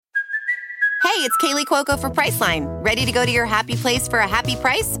Hey, it's Kaylee Cuoco for Priceline. Ready to go to your happy place for a happy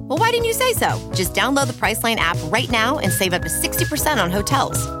price? Well, why didn't you say so? Just download the Priceline app right now and save up to 60% on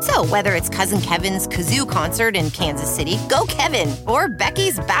hotels. So whether it's Cousin Kevin's Kazoo Concert in Kansas City, go Kevin, or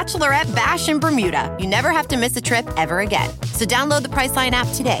Becky's Bachelorette Bash in Bermuda, you never have to miss a trip ever again. So download the Priceline app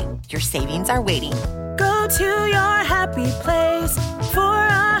today. Your savings are waiting. Go to your happy place for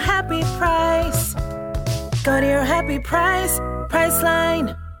a happy price. Go to your happy price,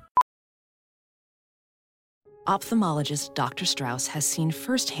 Priceline. Ophthalmologist Dr. Strauss has seen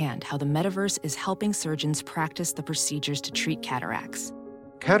firsthand how the metaverse is helping surgeons practice the procedures to treat cataracts.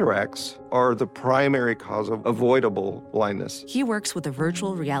 Cataracts are the primary cause of avoidable blindness. He works with a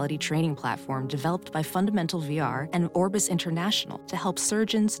virtual reality training platform developed by Fundamental VR and Orbis International to help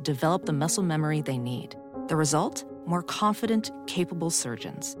surgeons develop the muscle memory they need. The result? More confident, capable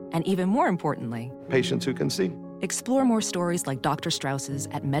surgeons. And even more importantly, Patients who can see. explore more stories like Dr. Strauss's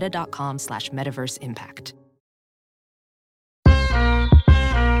at meta.com/metaverseimpact.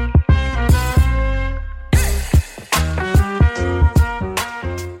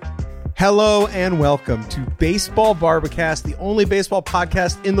 Hello and welcome to Baseball Barbacast, the only baseball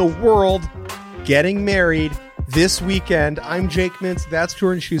podcast in the world getting married this weekend. I'm Jake Mintz, that's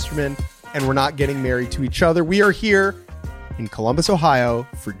Jordan Schusterman, and we're not getting married to each other. We are here in Columbus, Ohio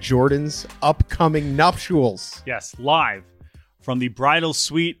for Jordan's upcoming nuptials. Yes, live from the bridal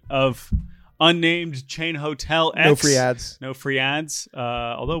suite of unnamed chain hotel X. No free ads. No free ads,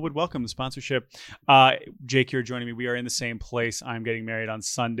 although would welcome the sponsorship. Jake, you're joining me. We are in the same place. I'm getting married on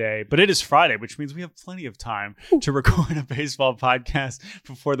Sunday, but it is Friday, which means we have plenty of time to record a baseball podcast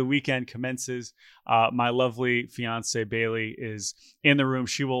before the weekend commences. My lovely fiance, Bailey, is in the room.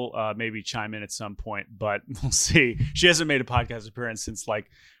 She will maybe chime in at some point, but we'll see. She hasn't made a podcast appearance since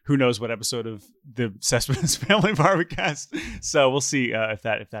who knows what episode of the Cespedes Family Barbacast. So we'll see if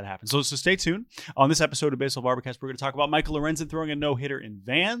that happens. So stay tuned. On this episode of Baseball Barbacast, we're going to talk about Michael Lorenzen throwing a no-hitter in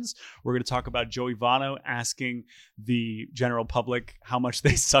Vans. We're going to talk about Joey Votto asking the general public how much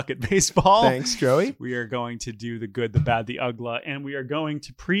they suck at baseball. Thanks, Joey. We are going to do the good, the bad, the ugly, and we are going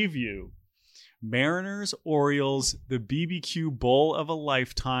to preview Mariners, Orioles, the BBQ Bowl of a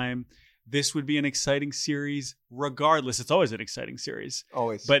lifetime. This would be an exciting series regardless. It's always an exciting series.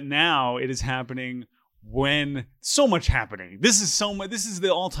 Always. But now it is happening when so much happening. This is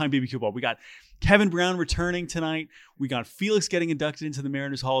the all-time BBQ Bowl. We got Kevin Brown returning tonight. We got Felix getting inducted into the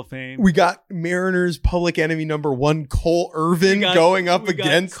Mariners Hall of Fame. We got Mariners public enemy number one, Cole Irvin, going up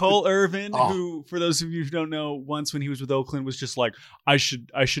against Cole Irvin, who, for those of you who don't know, once when he was with Oakland was just like, I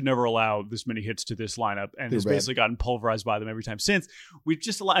should never allow this many hits to this lineup, and has basically gotten pulverized by them every time since.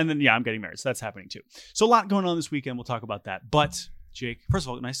 And then I'm getting married, so that's happening too. So a lot going on this weekend. We'll talk about that. But Jake, first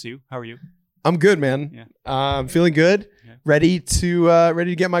of all, nice to see you. How are you? I'm good, man. Yeah. I'm feeling good. Yeah. Ready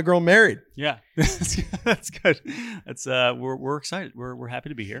to get my girl married. Yeah, that's good. That's we're excited. We're happy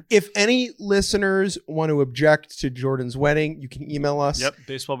to be here. If any listeners want to object to Jordan's wedding, you can email us. Yep,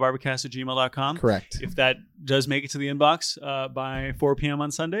 baseballbarbacast@gmail.com. Correct. If that does make it to the inbox by 4 p.m.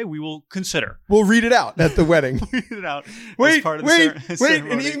 on Sunday, we will consider. We'll read it out at the wedding. Read it out. Wait, part of wait,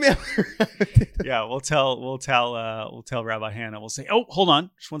 ceremony. an email. Yeah, we'll tell Rabbi Hannah. We'll say, oh, hold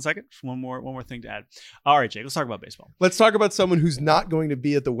on, just 1 second, just one more thing to add. All right, Jake, let's talk about baseball. Let's talk about someone who's not going to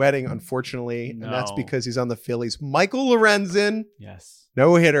be at the wedding, unfortunately, and that's because he's on the Phillies. Michael Lorenzen. Yes.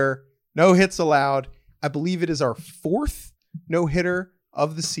 No hitter, no hits allowed. I believe it is our fourth no hitter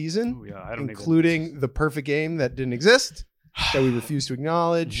of the season, Ooh, yeah, including the perfect game that didn't exist, that we refuse to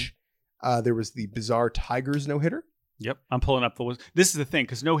acknowledge. There was the bizarre Tigers no hitter. Yep. I'm pulling up this is the thing,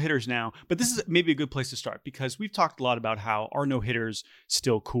 because no hitters now, but this is maybe a good place to start, because we've talked a lot about how are no hitters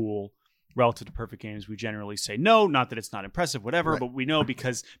still cool relative to perfect games. We generally say no, not that it's not impressive, whatever, but we know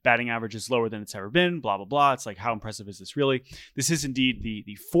because batting average is lower than it's ever been, blah, blah, blah. It's like, how impressive is this really? This is indeed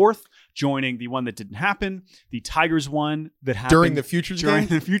the fourth, joining the one that didn't happen, the Tigers one that happened during the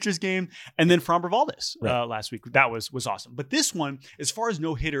Futures game, and then Framber Valdez last week. That was awesome. But this one, as far as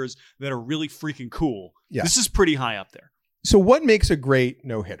no hitters that are really freaking cool, this is pretty high up there. So what makes a great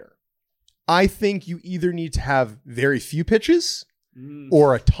no hitter? I think you either need to have very few pitches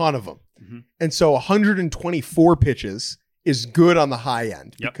or a ton of them. And so 124 pitches is good on the high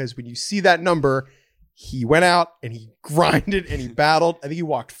end, because when you see that number, he went out and he grinded and he battled. I think he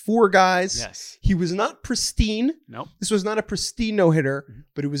walked 4 guys. Yes. He was not pristine. Nope. This was not a pristine no-hitter,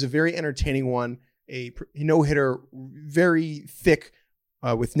 but it was a very entertaining one. A no-hitter very thick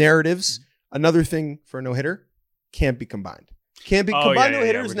with narratives. Another thing for a no-hitter, can't be combined. Can't be combined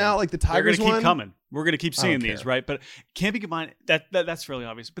no-hitters now, like the Tigers one. They're going to keep coming. We're going to keep seeing these, right? But can't be combined. That's fairly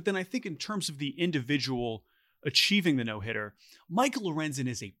obvious. But then I think in terms of the individual achieving the no-hitter, Michael Lorenzen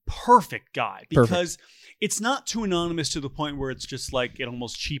is a perfect guy because it's not too anonymous to the point where it's just like it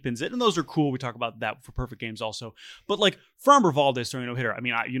almost cheapens it. And those are cool. We talk about that for perfect games also. But like Framber Valdez throwing a no-hitter. I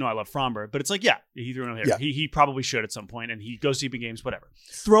mean, I love Framber, but it's like, yeah, he threw a no-hitter. Yeah. He probably should at some point, and he goes deep in games, whatever.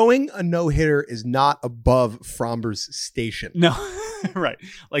 Throwing a no-hitter is not above Framber's station. No, right.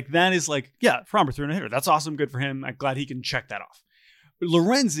 Like that is like, yeah, Framber threw a no-hitter. That's awesome. Good for him. I'm glad he can check that off.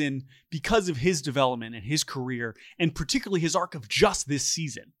 Lorenzen, because of his development and his career, and particularly his arc of just this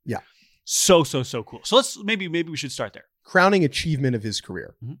season. Yeah. So cool. So let's maybe we should start there. Crowning achievement of his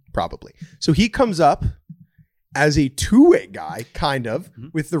career, probably. So he comes up as a two-way guy, kind of,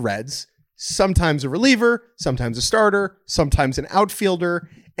 with the Reds. Sometimes a reliever, sometimes a starter, sometimes an outfielder.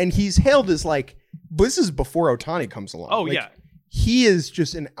 And he's hailed as like, this is before Ohtani comes along. Oh, like, yeah. He is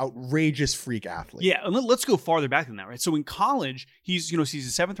just an outrageous freak athlete. Yeah, and let's go farther back than that, right? So in college, he's a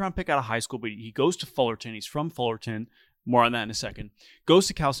 7th round pick out of high school, but he goes to Fullerton. He's from Fullerton. More on that in a second. Goes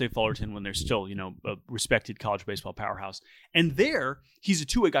to Cal State Fullerton when they're still, a respected college baseball powerhouse. And there, he's a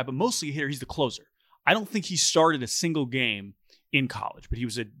two-way guy, but mostly a hitter. He's the closer. I don't think he started a single game in college, but he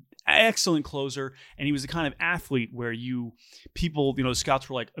was an excellent closer, and he was the kind of athlete where the scouts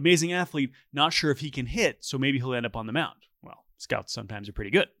were like, amazing athlete, not sure if he can hit, so maybe he'll end up on the mound. Well, scouts sometimes are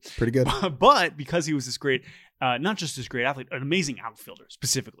pretty good. Pretty good. But because he was this great, not just this great athlete, an amazing outfielder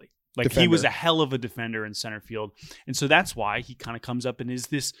specifically. Like Defender. He was a hell of a defender in center field. And so that's why he kind of comes up and is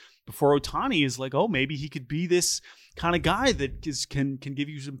this, before Ohtani is like, oh, maybe he could be this kind of guy that can give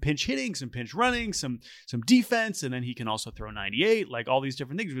you some pinch hitting, some pinch running, some defense, and then he can also throw 98, like all these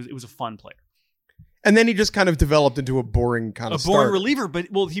different things. It was a fun player. And then he just kind of developed into a boring kind of boring starter. reliever, but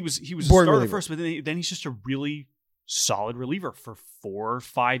he was a Boring starter reliever. first, but then he's just a really solid reliever for 4 or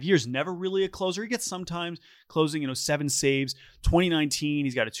 5 years. Never really a closer. He gets sometimes closing, 7 saves. 2019,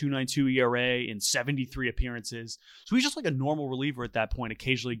 he's got a 2.92 ERA in 73 appearances. So he's just like a normal reliever at that point,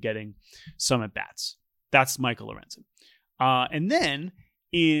 occasionally getting some at bats. That's Michael Lorenzen. And then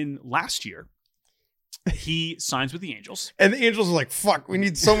in last year, he signs with the Angels. And the Angels are like, fuck, we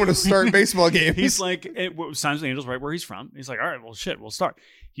need someone to start baseball games. He's like, signs with the Angels right where he's from. He's like, all right, well, shit, we'll start.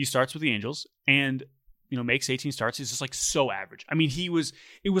 He starts with the Angels and makes 18 starts. He's just like so average. I mean, it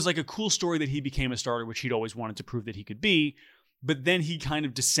was like a cool story that he became a starter, which he'd always wanted to prove that he could be. But then he kind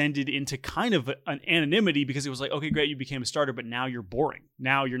of descended into kind of an anonymity because it was like, okay, great, you became a starter, but now you're boring.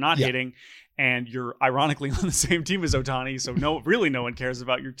 Now you're not hitting, and you're ironically on the same team as Ohtani. So no one cares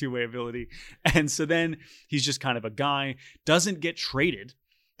about your two-way ability. And so then he's just kind of a guy, doesn't get traded.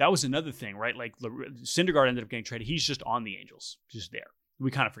 That was another thing, right? Like Syndergaard ended up getting traded. He's just on the Angels, just there.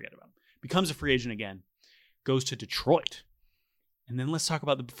 We kind of forget about him. Becomes a free agent again. Goes to Detroit. And then let's talk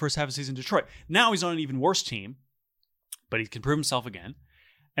about the first half of the season in Detroit. Now he's on an even worse team, but he can prove himself again.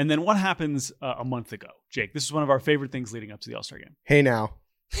 And then what happens a month ago? Jake, this is one of our favorite things leading up to the All-Star game. Hey now,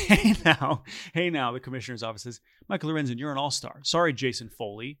 the commissioner's office says, Michael Lorenzen, you're an all-star. Sorry, Jason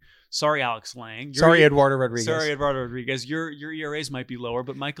Foley. Sorry, Alex Lang. Sorry, Eduardo Rodriguez. Your ERAs might be lower,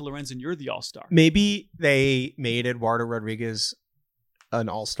 but Michael Lorenzen, you're the all-star. Maybe they made Eduardo Rodriguez an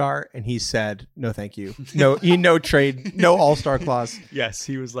all-star and he said, no, thank you. No trade, no all-star clause. Yes,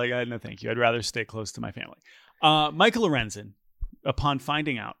 he was like, no, thank you. I'd rather stay close to my family. Michael Lorenzen, upon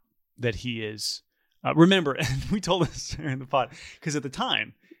finding out that he is, remember, and we told this during the pod, because at the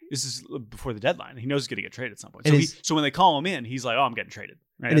time, this is before the deadline. He knows he's going to get traded at some point. So when they call him in, he's like, oh, I'm getting traded.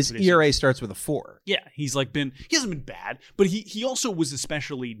 Right? And his ERA starts with a 4. Yeah, he hasn't been bad, but he also was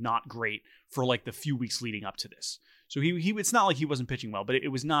especially not great for like the few weeks leading up to this. So he it's not like he wasn't pitching well, but it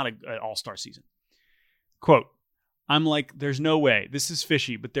was not an all-star season. Quote, I'm like, there's no way. This is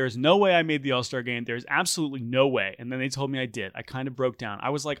fishy, but there's no way I made the All-Star game. There's absolutely no way. And then they told me I did. I kind of broke down. I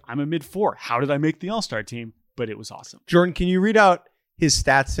was like, I'm a mid-4. How did I make the All-Star team? But it was awesome. Jordan, can you read out his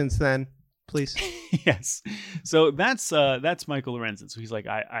stats since then, please? Yes. So that's Michael Lorenzen. So he's like,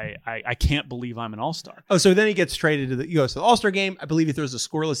 I can't believe I'm an all-star. Oh, so then he gets traded to the All-Star game. I believe he throws a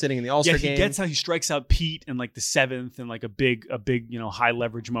scoreless inning in the All-Star game. Yeah, he strikes out Pete in like the 7th and like a big high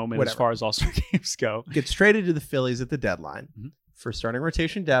leverage moment as far as All-Star games go. Gets traded to the Phillies at the deadline for starting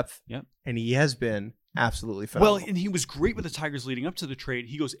rotation depth. Yep. And he has been absolutely phenomenal. Well, and he was great with the Tigers leading up to the trade.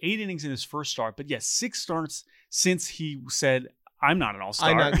 He goes 8 innings in his first start, but yes, 6 starts since he said, I'm not an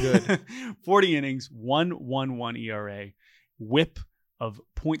all-star. I'm not good. 40 innings, 1.11 ERA, whip of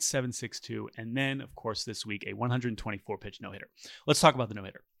 .762, and then, of course, this week, a 124-pitch no-hitter. Let's talk about the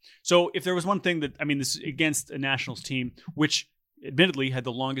no-hitter. So if there was one thing this is against a Nationals team, which admittedly had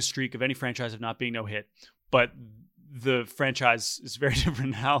the longest streak of any franchise of not being no-hit, but the franchise is very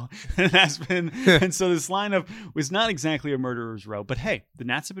different now than it has been. And so this lineup was not exactly a murderer's row. But hey, the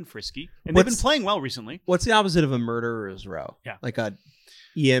Nats have been frisky, and they've been playing well recently. What's the opposite of a murderer's row? Yeah. Like a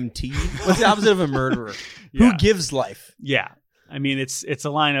EMT? What's the opposite of a murderer? Yeah. Who gives life? Yeah. I mean, it's a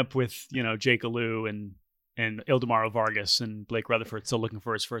lineup with, Jake Alou and Ildemaro Vargas and Blake Rutherford still looking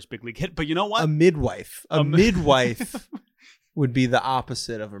for his first big league hit. But you know what? A midwife. A midwife would be the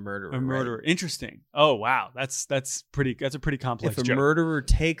opposite of a murderer. A murderer. Right? Interesting. Oh, wow. That's a pretty complex If a joke. murderer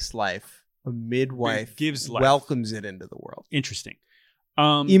takes life, a midwife gives life. welcomes it into the world. Interesting.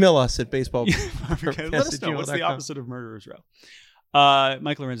 Email us at baseball. Let us know what's the opposite of murderer's row.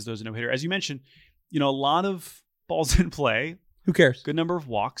 Michael Lorenzen throws a no-hitter. As you mentioned, a lot of balls in play. Who cares? Good number of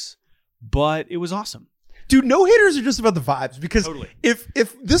walks, but it was awesome. Dude, no-hitters are just about the vibes, because Totally. if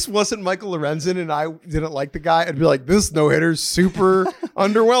this wasn't Michael Lorenzen and I didn't like the guy, I'd be like, this no-hitter's super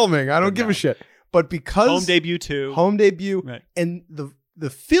underwhelming. I don't give a shit. But because Home debut too. Right. And the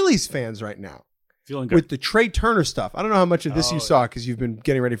Phillies fans right now, Feeling good. with the Trey Turner stuff. I don't know how much of this you saw because you've been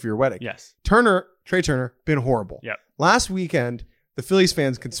getting ready for your wedding. Yes. Trey Turner, been horrible. Yep. Last weekend, the Phillies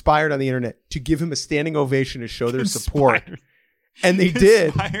fans conspired on the internet to give him a standing ovation to show their support. And they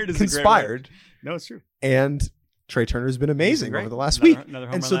did. Conspired. No, it's true. And Trey Turner's been amazing over the last Another week. home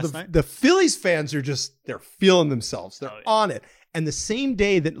And run so last night. the Phillies fans are they're feeling themselves. They're yeah. on it. And the same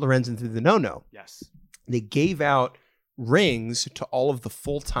day that Lorenzen threw the no-no, Yes. they gave out rings to all of the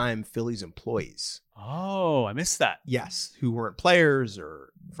full-time Phillies employees. Oh, I missed that. Yes, who weren't players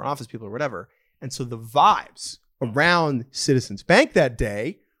or front office people or whatever. And so the vibes around Citizens Bank that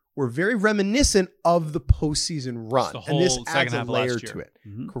day were very reminiscent of the postseason run. The And this whole adds second a half of layer last year. to it.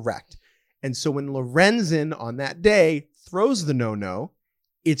 Mhm. Correct. And so when Lorenzen on that day throws the no-no,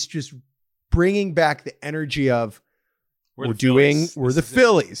 it's just bringing back the energy of we're the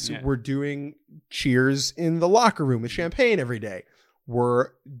Phillies. Yeah. We're doing cheers in the locker room with champagne every day. We're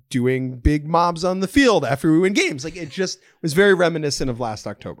doing big mobs on the field after we win games. Like, it just was very reminiscent of last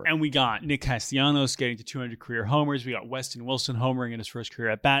October. And we got Nick Castellanos getting to 200 career homers. We got Weston Wilson homering in his first career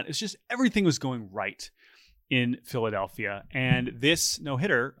at bat. It's just everything was going right in Philadelphia. And this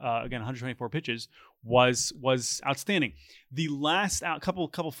no-hitter, again, 124 pitches, was outstanding. The last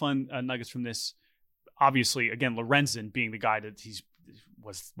couple fun nuggets from this, obviously, again, Lorenzen being the guy that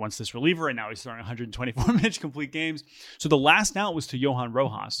was once this reliever, and now he's throwing 124 pitch complete games. So the last out was to Johan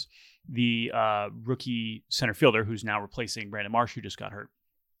Rojas, the rookie center fielder who's now replacing Brandon Marsh, who just got hurt.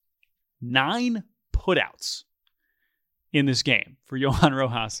 9 putouts in this game for Johan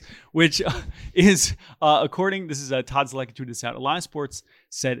Rojas, which is, this is Todd Zalek tweeted this out. A lot of sports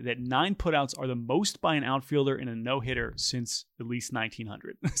said that 9 putouts are the most by an outfielder in a no-hitter since at least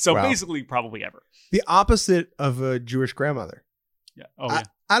 1900. So Wow. basically probably ever. The opposite of a Jewish grandmother. Yeah. Oh, yeah.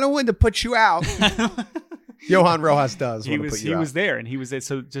 I don't want to put you out. Johan Rojas does want to put you out. He was there, and he was there.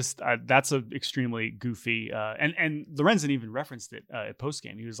 So just that's an extremely goofy. And Lorenzen even referenced it at post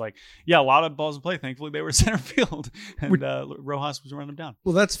game. He was like, "Yeah, a lot of balls in play. Thankfully, they were center field, and Rojas was running them down."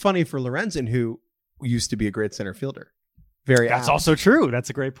 Well, that's funny for Lorenzen, who used to be a great center fielder. Very That's apt. also true. That's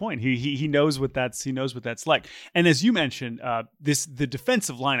a great point. He knows what that's like. And as you mentioned, the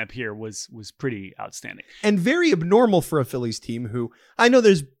defensive lineup here was pretty outstanding and very abnormal for a Phillies team who, I know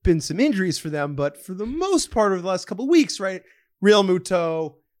there's been some injuries for them, but for the most part of the last couple of weeks, right? Real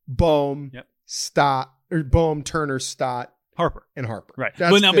Muto, Bohm, Bohm, Turner, Stott, Harper. and Harper. Right.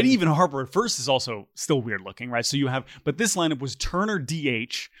 That's But been- even Harper at first is also still weird looking, right? So but this lineup was Turner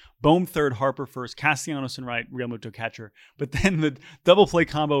DH, Bohm third, Harper first, Castellanos in right, Real Muto catcher. But then the double play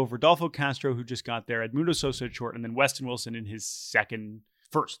combo of Rodolfo Castro, who just got there, Edmundo Sosa at short, and then Weston Wilson in his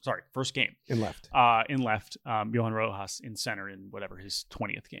first game. In left. Johan Rojas in center in whatever his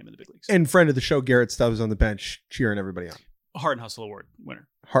 20th game in the big leagues. And friend of the show, Garrett Stubbs on the bench cheering everybody on. Heart and Hustle Award winner.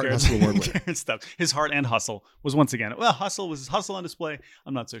 Heart and Hustle Award winner. Garrett Stubbs. His heart and hustle was once again. Well, was his hustle on display?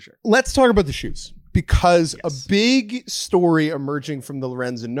 I'm not so sure. Let's talk about the shoes, because Yes. a big story emerging from the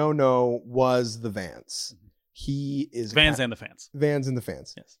Lorenzen no-no was the Vans. He is Vans and the fans. Vans and the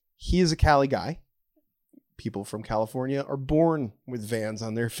fans. Yes. He is a Cali guy. People from California are born with Vans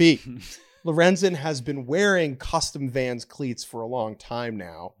on their feet. Lorenzen has been wearing custom Vans cleats for a long time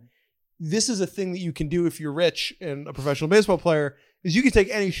now. This is a thing that you can do if you're rich and a professional baseball player, is you can take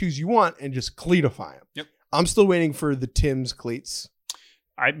any shoes you want and just cleatify them. Yep. I'm still waiting for the Tim's cleats.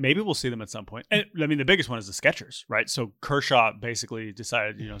 Maybe we'll see them at some point. And I mean, the biggest one is the Skechers, right? So Kershaw basically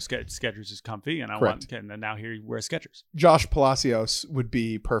decided, Skechers is comfy, and and now here he wears Skechers. Josh Palacios would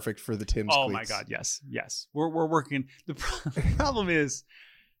be perfect for the Tim's Oh cleats. my God, yes. We're working. The problem is,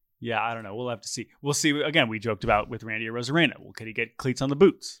 I don't know. We'll have to see. We'll see. Again, we joked about with Randy Arozarena. Well, could he get cleats on the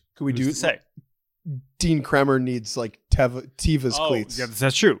boots? Could we Who's to say? Dean Kremer needs like Tevas cleats. Yeah,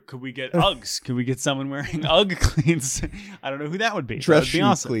 that's true. Could we get Uggs? Could we get someone wearing Ugg cleats? I don't know who that would be. Dress that would be shoe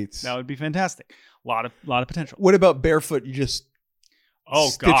awesome. cleats. That would be fantastic. A lot of potential. What about barefoot? You just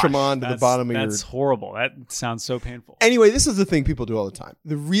stitch them on to the bottom of your... That's horrible. That sounds so painful. Anyway, this is the thing people do all the time.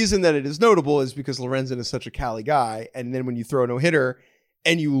 The reason that it is notable is because Lorenzen is such a Cali guy, and then when you throw a no-hitter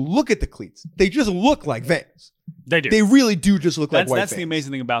and you look at the cleats, they just look like Vans. They do. They really do just look like white That's Vans. the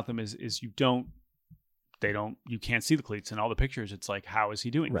amazing thing about them is you can't see the cleats in all the pictures. It's like, how is he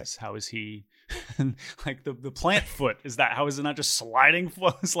doing this? How is he like the plant foot? How is it not just sliding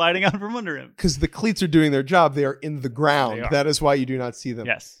out from under him? Because the cleats are doing their job. They are in the ground. That is why you do not see them.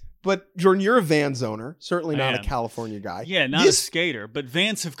 Yes. But Jordan, you're a Vans owner, certainly not a California guy. Yeah, not a skater, but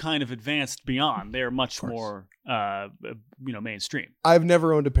Vans have kind of advanced beyond. They're much more, mainstream. I've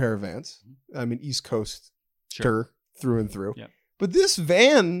never owned a pair of Vans. I'm an East Coast through and through. Yep. But this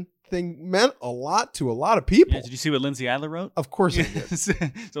van thing meant a lot to a lot of people. Yeah, did you see what Lindsay Adler wrote? Of course I did.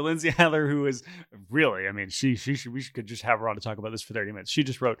 So Lindsay Adler, who is really, we could just have her on to talk about this for 30 minutes. She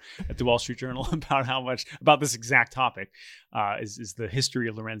just wrote at the Wall Street Journal about this exact topic, is the history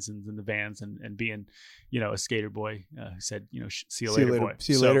of Lorenzens and the Vans and being, a skater boy who said, see you later, boy.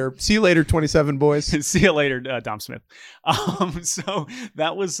 See you later, 27 boys. See you later, Dom Smith. So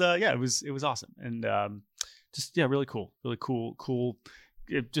that was, it was awesome. And really cool.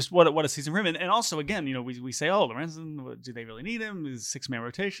 Just what a season for him. And also, again, we say, oh, Lorenzen, do they really need him? Is 6-man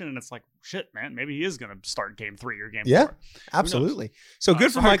rotation? And it's like, shit, man, maybe he is going to start game 3 or game 4. Yeah, absolutely. So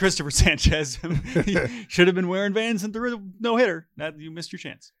good for Mike. Christopher Sanchez. He should have been wearing Vans and threw a no-hitter. You missed your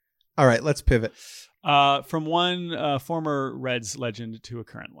chance. All right, let's pivot. From one former Reds legend to a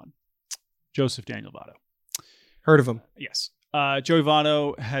current one. Joseph Daniel Votto. Heard of him. Yes. Joey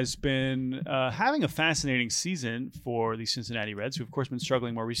Votto has been having a fascinating season for the Cincinnati Reds, who, of course, been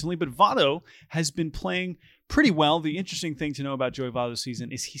struggling more recently. But Votto has been playing pretty well. The interesting thing to know about Joey Votto's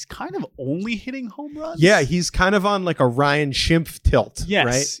season is he's kind of only hitting home runs. Yeah, he's kind of on like a Ryan Schimpf tilt,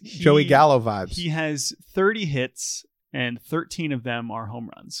 right? Joey Gallo vibes. He has 30 hits, and 13 of them are home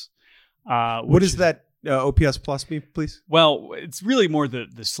runs. What is that? OPS plus me, please. Well, it's really more the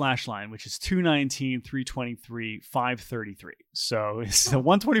slash line, which is 219, 323, 533. So it's a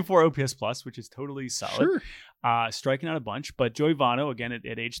 124 OPS plus, which is totally solid. Sure. Striking out a bunch. But Joey Votto, again,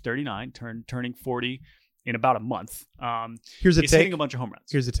 at age 39, turning 40 in about a month. Here's a take. Hitting a bunch of home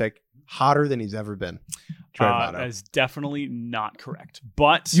runs. Here's a take. Hotter than he's ever been. That is definitely not correct.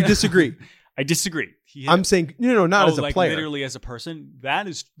 But you disagree. I disagree. I'm saying not as a player, literally as a person.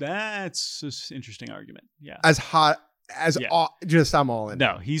 That's an interesting argument. Yeah, as hot as I'm all in.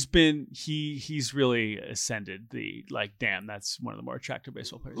 No, he's really ascended. Damn, that's one of the more attractive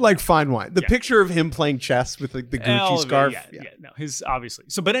baseball players. Like fine wine. The picture of him playing chess with the Gucci scarf. No, his obviously.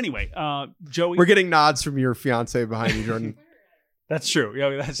 So, but anyway, Joey. We're getting nods from your fiance behind you, Jordan. That's true.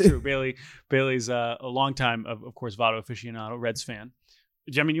 Yeah, that's true. Bailey's a longtime, of course, Votto aficionado, Reds fan.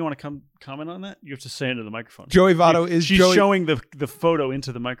 Jimmy, you want to comment on that? You have to say into the microphone. Joey Votto she's showing the photo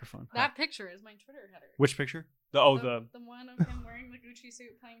into the microphone. That picture is my Twitter header. Which picture? The one of him wearing the Gucci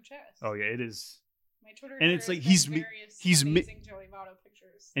suit playing chess. Oh yeah, it is. My Twitter and header it's like he's amazing Joey Votto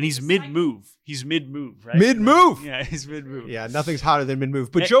pictures. And he's mid move. He's mid move, right? Mid move. Yeah, he's mid move. Yeah, nothing's hotter than mid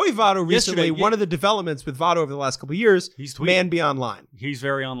move. But Joey Votto recently, one of the developments with Votto over the last couple of years, he's tweeting. Man be online. He's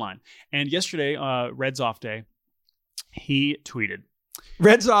very online. And yesterday, Reds off day, he tweeted.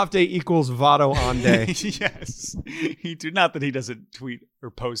 Reds off day equals Votto on day. Yes. Not that he doesn't tweet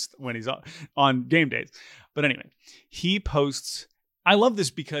or post when he's on game days. But anyway, he posts. I love this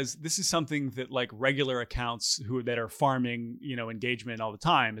because this is something that like regular accounts that are farming, engagement all the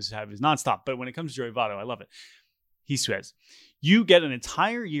time is nonstop. But when it comes to Joey Votto, I love it. He says, you get an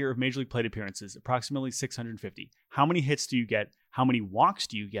entire year of Major League plate appearances, approximately 650. How many hits do you get? How many walks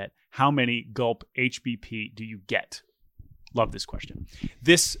do you get? How many gulp HBP do you get? Love this question.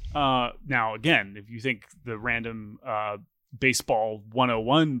 This, now, again, if you think the random baseball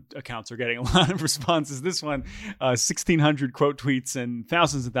 101 accounts are getting a lot of responses, this one, 1,600 quote tweets and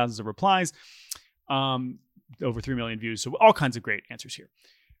thousands of replies, over 3 million views. So all kinds of great answers here.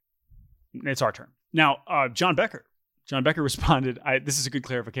 It's our turn. Now, John Becker responded. This is a good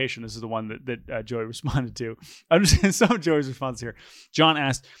clarification. This is the one that Joey responded to. I understand some of Joey's response here. John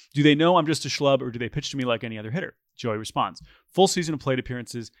asked, do they know I'm just a schlub or do they pitch to me like any other hitter? Joey responds, full season of plate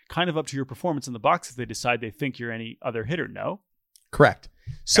appearances, kind of up to your performance in the box if they decide they think you're any other hitter. No? Correct.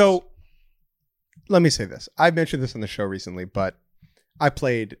 So let me say this. I mentioned this on the show recently, but I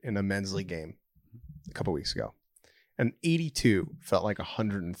played in a men's league game a couple weeks ago. And 82 felt like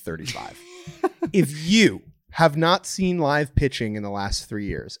 135. If you have not seen live pitching in the last 3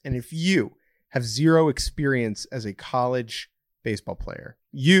 years, and if you have zero experience as a college baseball player.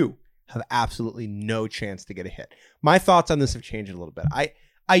 You have absolutely no chance to get a hit. My thoughts on this have changed a little bit.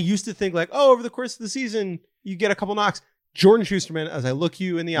 I used to think like, oh, over the course of the season, you get a couple knocks. Jordan Schusterman, as I look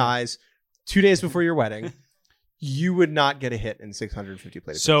you in the eyes 2 days before your wedding, you would not get a hit in 650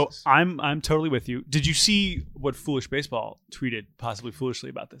 plate appearances. So I'm totally with you. Did you see what Foolish Baseball tweeted, possibly foolishly,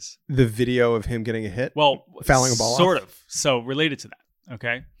 about this? The video of him getting a hit? Well, fouling a ball sort off? of. So related to that,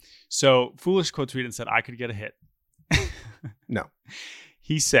 okay? So Foolish quote tweeted and said, I could get a hit. No.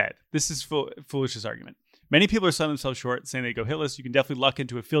 He said, this is Foolish's argument. Many people are selling themselves short, saying they go hitless. You can definitely luck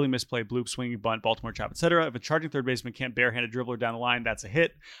into a fielding misplay, bloop, swinging bunt, Baltimore chop, etc. If a charging third baseman can't barehanded dribbler down the line, that's a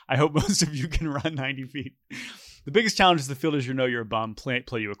hit. I hope most of you can run 90 feet. The biggest challenge is the fielders who know you're a bum, play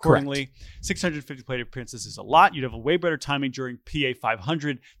you accordingly. Correct. 650 plate appearances is a lot. You'd have a way better timing during PA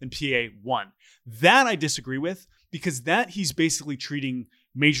 500 than PA 1. That I disagree with, because that he's basically treating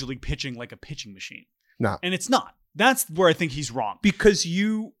Major League pitching like a pitching machine. No. And it's not. That's where I think he's wrong. Because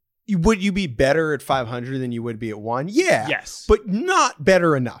would you be better at 500 than you would be at 1? Yeah. Yes. But not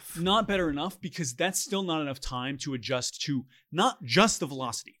better enough. Not better enough, because that's still not enough time to adjust to not just the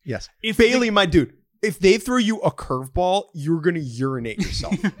velocity. Yes. My dude, if they throw you a curveball, you're going to urinate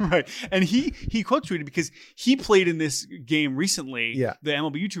yourself. Right. And he quote tweeted because he played in this game recently, the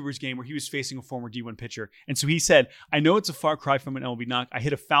MLB YouTubers game, where he was facing a former D1 pitcher. And so he said, I know it's a far cry from an MLB knock. I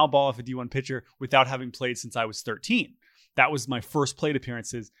hit a foul ball off a D1 pitcher without having played since I was 13. That was my first plate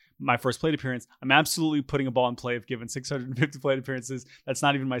appearance. I'm absolutely putting a ball in play if given 650 plate appearances. That's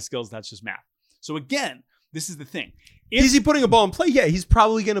not even my skills. That's just math. So again, this is the thing. Is he putting a ball in play? Yeah, he's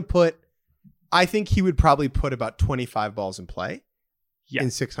probably going to put, I think he would probably put about 25 balls in play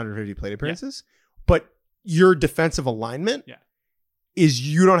in 650 plate appearances. Yeah. But your defensive alignment is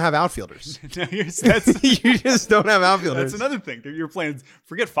you don't have outfielders. You just don't have outfielders. That's another thing. You're playing,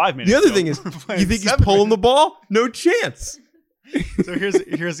 forget 5 minutes. The other thing is, you think he's pulling the ball? No chance. So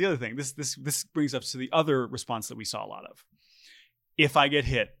here's the other thing. This brings us to the other response that we saw a lot of. If I get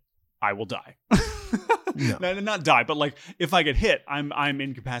hit, I will die. No. Not die, but like if I get hit, I'm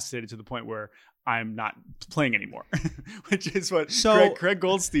incapacitated to the point where I'm not playing anymore, which is what Craig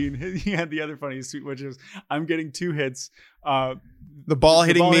Goldstein, he had the other funny tweet, which is I'm getting 2 hits. The ball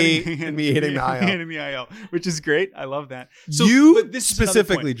hitting me and me hitting the IL. Hitting the IL, which is great. I love that. So, you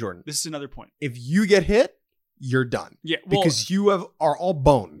specifically, Jordan. This is another point. If you get hit, you're done. Yeah, well, because you are all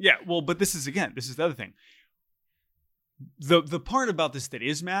bone. Yeah, well, but this is the other thing. The part about this that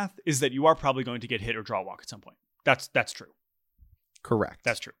is math is that you are probably going to get hit or draw a walk at some point. That's true. Correct.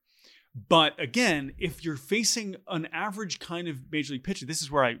 That's true. But again, if you're facing an average kind of major league pitcher, this is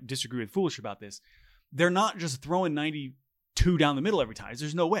where I disagree with Foolish about this. They're not just throwing 92 down the middle every time.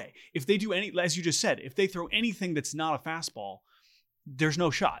 There's no way. If they do any, as you just said, if they throw anything that's not a fastball, there's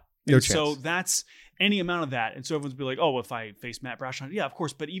no shot. No chance. So that's any amount of that. And so everyone's be like, oh, if I face Matt Brash on, yeah, of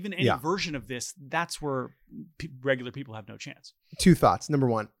course. But even any version of this, that's where regular people have no chance. 2 thoughts. Number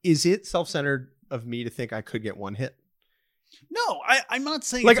 1, is it self-centered of me to think I could get 1 hit? No, I'm not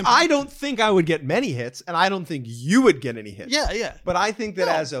saying like I don't think I would get many hits, and I don't think you would get any hits. Yeah. But I think that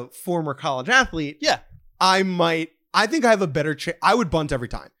as a former college athlete, I think I have a better chance. I would bunt every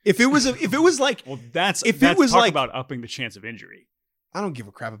time. If it was like, well, that's about upping the chance of injury. I don't give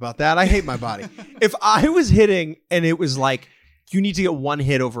a crap about that. I hate my body. If I was hitting and it was like, you need to get 1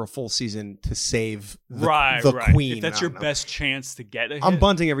 hit over a full season to save the queen. If that's your best chance to get a hit. I'm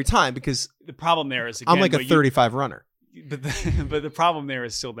bunting every time because the problem there is, again, I'm like a 35 runner. But the problem there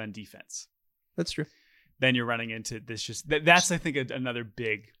is still then defense. That's true. Then you're running into this. That's I think another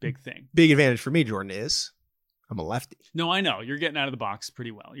big thing. Big advantage for me, Jordan, is I'm a lefty. No, I know you're getting out of the box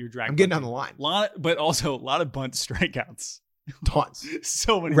pretty well. You're dragging. I'm getting down the line. But also a lot of bunt strikeouts. Tons.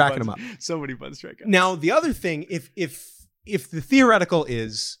 So many racking bunts, them up. So many bunt strikeouts. Now the other thing, if the theoretical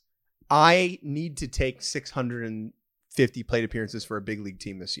is I need to take 650 plate appearances for a big league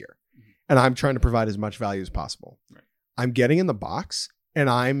team this year, and I'm trying to provide as much value as possible. Right. I'm getting in the box and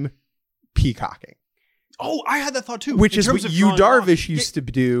I'm peacocking. Oh, I had that thought too. Which is what Darvish used to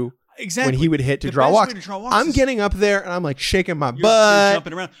do when he would hit to draw walks. I'm getting up there and I'm like shaking my butt. You're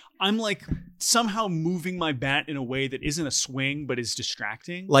jumping around. I'm like somehow moving my bat in a way that isn't a swing but is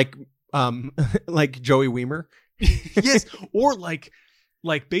distracting. Like Joey Weimer. Yes. Or like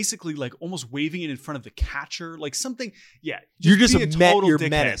basically like almost waving it in front of the catcher. Like something. Yeah. You're just a total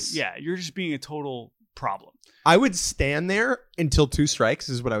menace. Yeah. You're just being a total problem. I would stand there until 2 strikes.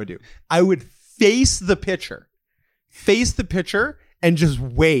 This is what I would do. I would face the pitcher and just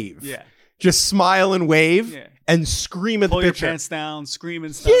wave. Yeah. Just smile and wave. Yeah. and scream at Pull the your pitcher. pants down, scream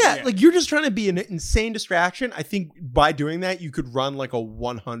and stuff. Yeah, like you're just trying to be an insane distraction. I think by doing that, you could run like a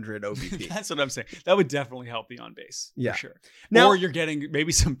 100 OBP. That's what I'm saying. That would definitely help the on base. Yeah. For sure. Now- or you're getting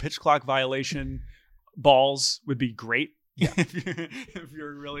maybe some pitch clock violation balls would be great. Yeah. if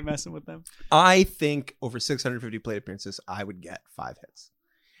you're really messing with them. I think over 650 plate appearances, I would get 5 hits.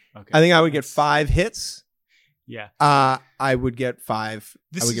 Okay. I think I would get 5 hits. Yeah. I would get 5.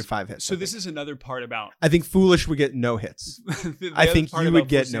 This I would is- get 5 hits. So this is another part about. I think Foolish would get no hits. the I other think part you about would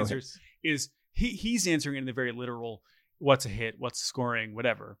get first no answers Is he's answering in the very literal, what's a hit, what's scoring,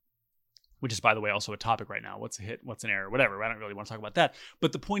 whatever. Which is, by the way, also a topic right now. What's a hit? What's an error? Whatever. I don't really want to talk about that.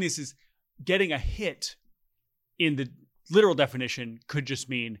 But the point is getting a hit in the literal definition could just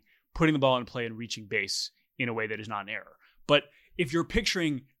mean putting the ball in play and reaching base in a way that is not an error. But if you're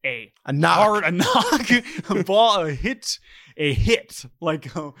picturing a knock. a ball, a hit, like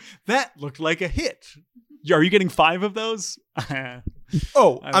that looked like a hit. Are you getting 5 of those? I'm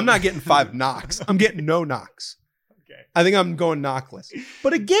not getting 5 knocks. I'm getting no knocks. Okay. I think I'm going knockless.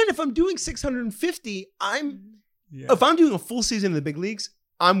 But again, if I'm doing 650, if I'm doing a full season in the big leagues,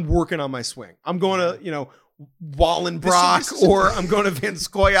 I'm working on my swing. I'm going to, Wallenbrock or I'm going to Van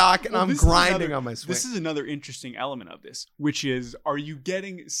Scoyoc and I'm grinding on my swing. This is another interesting element of this, which is, are you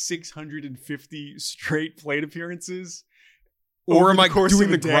getting 650 straight plate appearances? Or am I course doing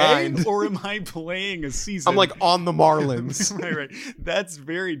of a the day? grind? Or am I playing a season? I'm like on the Marlins. right. That's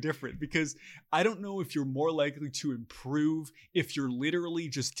very different because I don't know if you're more likely to improve if you're literally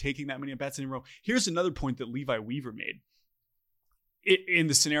just taking that many at-bats in a row. Here's another point that Levi Weaver made. In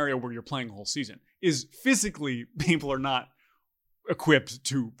the scenario where you're playing a whole season, is physically people are not equipped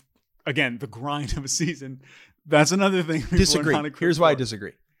to, again, the grind of a season. That's another thing. Disagree. Here's why I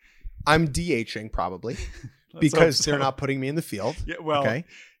disagree. I'm DHing probably because they're not putting me in the field. Yeah, well, okay.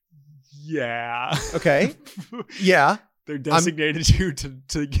 Yeah. Okay. Yeah. They're designated you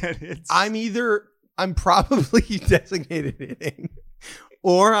to get hits. I'm probably designated hitting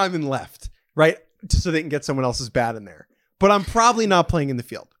or I'm in left, right? So they can get someone else's bat in there. But I'm probably not playing in the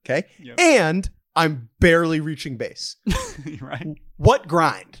field, okay? Yep. And I'm barely reaching base. Right? What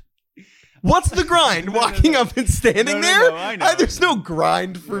grind? What's the grind? Walking up and standing there? No, I know. There's no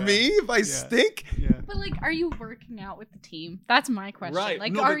grind for me if I stink. Yeah. But are you working out with the team? That's my question.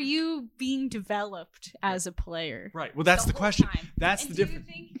 Right. Are you being developed as a player? Right. Well, that's the whole question. time? That's And the difference.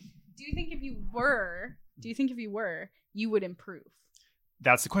 Do you think if you were, you would improve?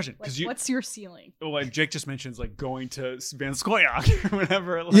 That's the question. Because What's your ceiling? Well, Jake just mentions going to Van Scoyoc or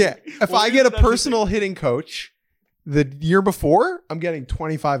whatever. Yeah. If I get a personal hitting coach, the year before, I'm getting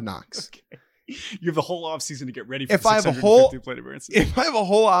 25 knocks. Okay. You have the whole offseason to get ready for If I have a 650 plate appearances. If I have a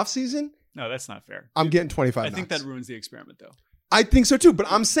whole offseason, No, that's not fair. I'm getting 25 I knocks. think that ruins the experiment, though. I think so too. But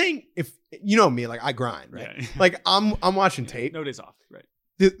I'm saying, if you know me, I grind, right? Yeah. I'm watching tape. No days off, right?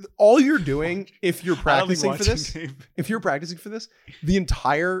 All you're doing, if you're I don't think practicing for watching this, tape- if you're practicing for this, the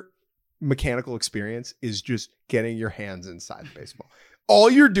entire mechanical experience is just getting your hands inside the baseball. All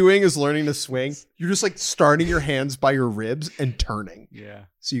you're doing is learning to swing. You're just starting your hands by your ribs and turning. Yeah.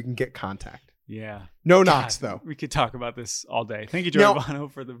 So you can get contact. Yeah. No knocks, God, though. We could talk about this all day. Thank you, Joey Now-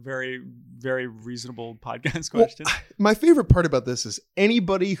 Votto, for the very, very reasonable podcast Well, question. my favorite part about this is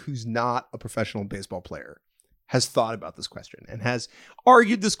anybody who's not a professional baseball player has thought about this question and has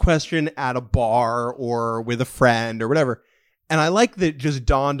argued this question at a bar or with a friend or whatever. And I like that it just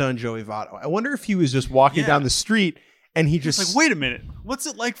dawned on Joey Votto. I wonder if he was just walking down the street and he just It's wait a minute. What's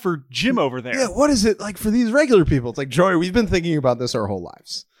it like for Jim over there? yeah, what is it like for these regular people? It's like, Joey, we've been thinking about this our whole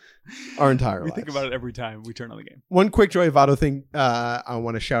lives. Our entire We lives. think about it every time we turn on the game. One quick Joey Votto thing I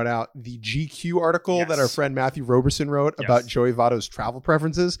want to shout out. The GQ article Yes. that our friend Matthew Roberson wrote Yes. about Joey Votto's travel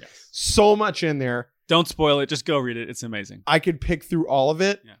preferences. Yes. So much in there. Don't spoil it. Just go read it. It's amazing. I could pick through all of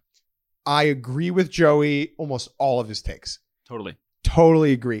it. Yeah. I agree with Joey, almost all of his takes. Totally.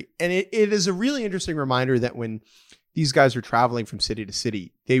 Totally agree. And it is a really interesting reminder that when these guys are traveling from city to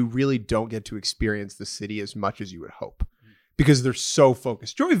city, they really don't get to experience the city as much as you would hope because they're so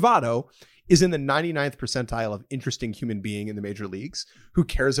focused. Joey Votto is in the 99th percentile of interesting human being in the major leagues who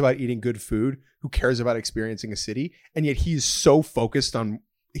cares about eating good food, who cares about experiencing a city. And yet he's so focused on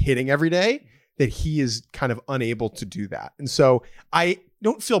hitting every day that he is kind of unable to do that. And so I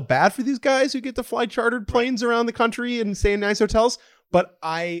don't feel bad for these guys who get to fly chartered planes around the country and stay in nice hotels, but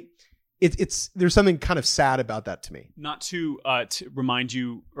there's something kind of sad about that to me. Not to remind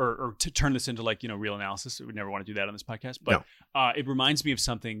you or to turn this into real analysis. We would never want to do that on this podcast, but it reminds me of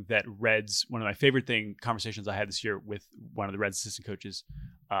something that one of my favorite conversations I had this year with one of the Reds assistant coaches,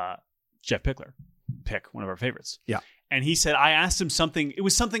 Jeff Pickler, one of our favorites. Yeah. And he said, I asked him something, it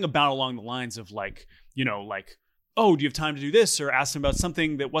was something about along the lines of like, oh, do you have time to do this? Or asked him about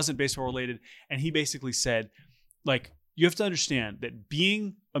something that wasn't baseball related. And he basically said, like, you have to understand that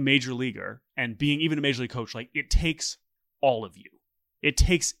being a major leaguer and being even a major league coach, like, it takes all of you. It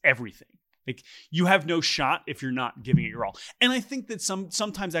takes everything. Like, you have no shot if you're not giving it your all. And I think that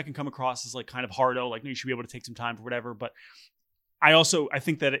sometimes that can come across as like kind of hardo, like, no, you should be able to take some time for whatever. But I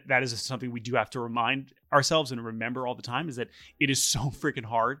think that that is something we do have to remind ourselves and remember all the time, is that it is so freaking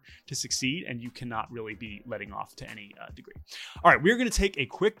hard to succeed, and you cannot really be letting off to any degree. All right, we're going to take a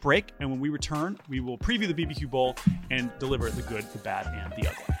quick break, and when we return, we will preview the BBQ Bowl and deliver the good, the bad, and the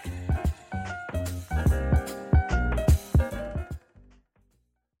ugly.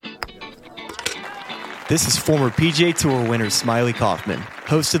 This is former PGA Tour winner Smiley Kaufman,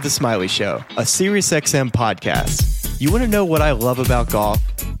 host of The Smiley Show, a SiriusXM podcast. You want to know what I love about golf?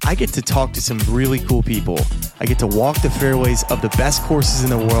 I get to talk to some really cool people. I get to walk the fairways of the best courses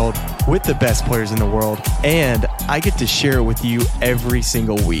in the world with the best players in the world, and I get to share it with you every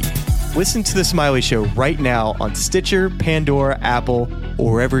single week. Listen to The Smiley Show right now on Stitcher, Pandora, Apple,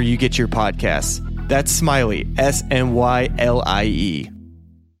 or wherever you get your podcasts. That's Smiley, SMYLIE.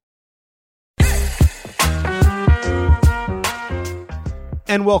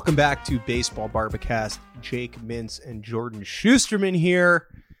 And welcome back to Baseball Barbacast. Jake Mintz and Jordan Schusterman here.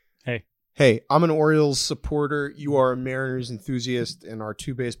 Hey, I'm an Orioles supporter. You are a Mariners enthusiast, and our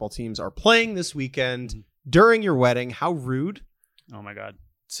two baseball teams are playing this weekend during your wedding. How rude. Oh, my God.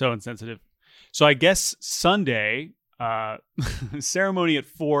 So insensitive. So I guess Sunday, ceremony at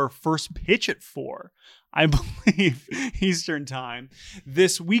 4, first pitch at 4, I believe, Eastern time.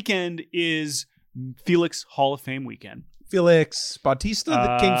 This weekend is Felix Hall of Fame weekend. Felix Bautista,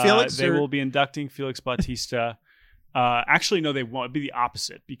 the King Felix? They will be inducting Felix Bautista. Actually, no, they won't. It'd be the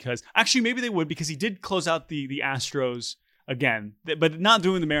opposite, because actually maybe they would, because he did close out the Astros again, but not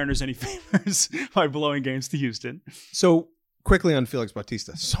doing the Mariners any favors by blowing games to Houston. So quickly on Felix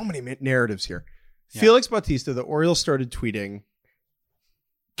Bautista, so many narratives here. Yeah. Felix Bautista, the Orioles started tweeting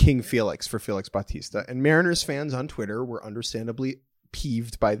King Felix for Felix Bautista, and Mariners fans on Twitter were understandably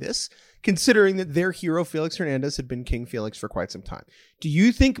peeved by this, considering that their hero Felix Hernandez had been King Felix for quite some time. Do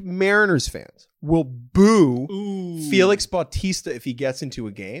you think Mariners fans will boo Felix Bautista if he gets into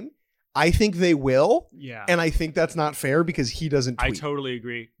a game? I think they will. Yeah. And I think that's not fair because he doesn't tweet. I totally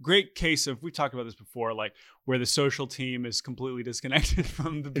agree. Great case of, we've talked about this before, like where the social team is completely disconnected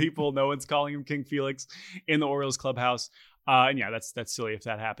from the people. No one's calling him King Felix in the Orioles clubhouse. And yeah, that's silly if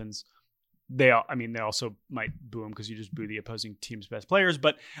that happens. They also might boo him because you just boo the opposing team's best players.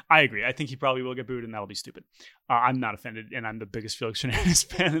 But I agree. I think he probably will get booed, and that'll be stupid. I'm not offended, and I'm the biggest Felix Hernandez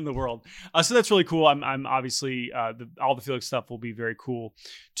fan in the world. So that's really cool. I'm obviously all the Felix stuff will be very cool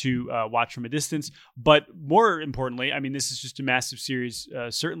to watch from a distance. But more importantly, I mean, this is just a massive series,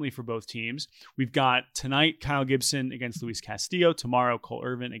 certainly for both teams. We've got tonight Kyle Gibson against Luis Castillo, tomorrow Cole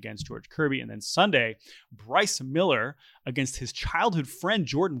Irvin against George Kirby, and then Sunday Bryce Miller against his childhood friend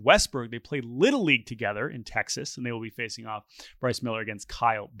Jordan Westberg. They played Little League together in Texas, and they will be facing off Bryce Miller against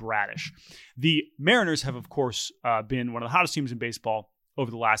Kyle Bradish. The Mariners have, of course, been one of the hottest teams in baseball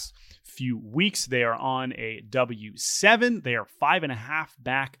over the last few weeks. They are on a W7. They are 5.5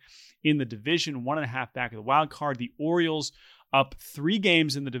 back in the division, 1.5 back of the wild card. The Orioles up 3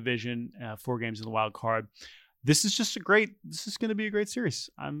 games in the division, 4 games in the wild card. This is going to be a great series.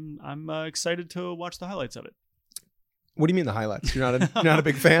 I'm excited to watch the highlights of it. What do you mean the highlights? You're not a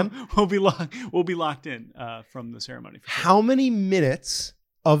big fan? We'll be locked in from the ceremony. For sure. How many minutes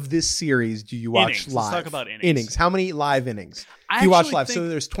of this series do you watch innings. live? Let's talk about innings. How many live innings do you watch live? So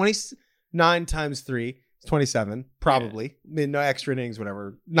there's 29 times 3. It's 27, probably. Yeah. No extra innings,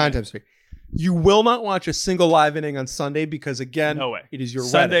 whatever. 9 times 3. You will not watch a single live inning on Sunday because, again, no way. It is your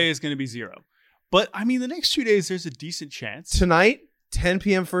Sunday wedding. Is going to be 0. But, I mean, the next 2 days, there's a decent chance. Tonight, 10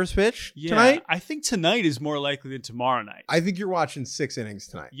 p.m. first pitch tonight? I think tonight is more likely than tomorrow night. I think you're watching 6 innings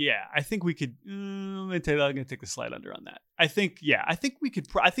tonight. Yeah, I think we could. I'm going to take the slide under on that. I think we could.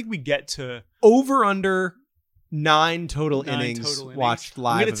 I think we get to over under 9 total innings watched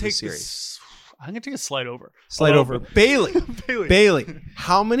live of the series. I'm going to take a slide over. Slide over. Bailey.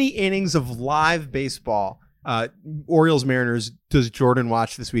 How many innings of live baseball, Orioles Mariners, does Jordan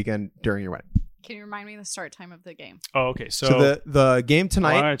watch this weekend during your wedding? Can you remind me the start time of the game? Oh, okay. So the game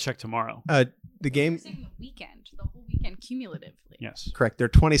tonight. I'm going to check tomorrow. The game. You're saying the whole weekend cumulatively. Yes. Correct. There are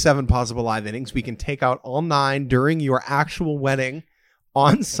 27 possible live innings. We can take out all 9 during your actual wedding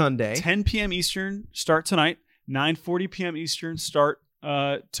on Sunday. 10 p.m. Eastern start tonight. 9:40 p.m. Eastern start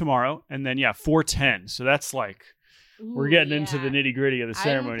tomorrow. And then, 4:10. So that's like We're getting into the nitty gritty of the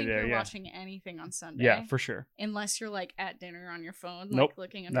ceremony I don't think there. you're Yeah. watching anything on Sunday. Yeah, for sure. Unless you're like at dinner on your phone, Nope. like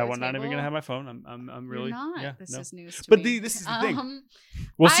looking under No, the I'm not even table. gonna have my phone. I'm really You're not. Yeah, This no. is news to But me. this is the thing.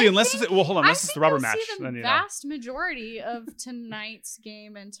 We'll see. Unless it's hold on. Unless it's the rubber match. See the Then, you know. vast majority of tonight's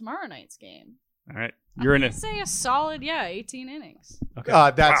game and tomorrow night's game. All right, you're in it. Say a solid 18 innings. Okay.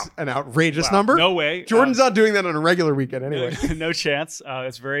 That's an outrageous number. No way. Jordan's not doing that on a regular weekend anyway. No chance.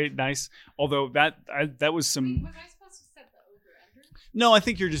 It's very nice. Although that was some. Was I supposed to set the over-under? No, I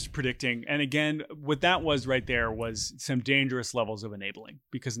think you're just predicting. And again, what that was right there was some dangerous levels of enabling.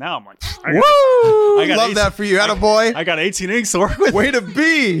 Because now I'm like, Woo! got Love 18 that for you. Attaboy. I got 18 innings to work with. Way to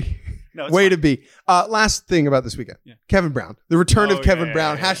be. No, it's Way fine. to be. Last thing about this weekend. Yeah. Kevin Brown. The return of Kevin yeah,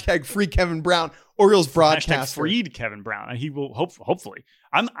 Brown. yeah. Hashtag free Kevin Brown. Orioles broadcaster. Hashtag freed Kevin Brown. And he will hopefully.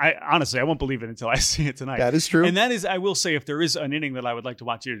 I honestly, I won't believe it until I see it tonight. That is true. And that is, I will say, if there is an inning that I would like to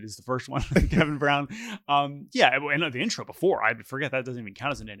watch, it is the first one, Kevin Brown. And the intro before, I forget that doesn't even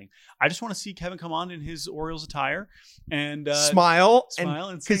count as an inning. I just want to see Kevin come on in his Orioles attire and smile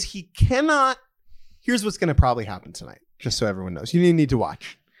and because he cannot. Here's what's going to probably happen tonight, just so everyone knows. You need to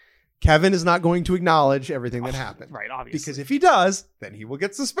watch. Kevin is not going to acknowledge everything that happened. Right, obviously. Because if he does, then he will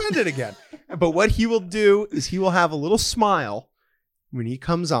get suspended again. But what he will do is he will have a little smile when he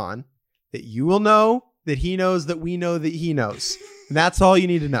comes on that you will know that he knows that we know that he knows. And that's all you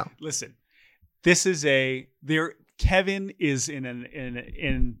need to know. Listen, this is Kevin is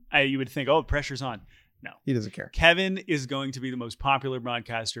you would think, oh, pressure's on. No. He doesn't care. Kevin is going to be the most popular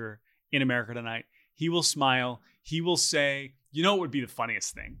broadcaster in America tonight. He will smile. He will say, you know what would be the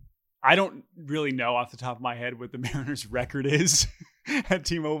funniest thing? I don't really know off the top of my head what the Mariners' record is at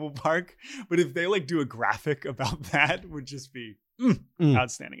T-Mobile Park, but if they do a graphic about that, would just be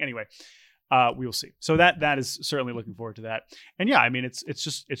outstanding. Anyway, we will see. So that is certainly looking forward to that. And yeah, I mean, it's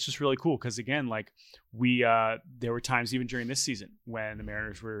just really cool because again, there were times even during this season when the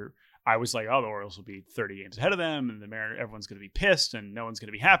Mariners were. I was like, oh, the Orioles will be 30 games ahead of them, and everyone's going to be pissed, and no one's going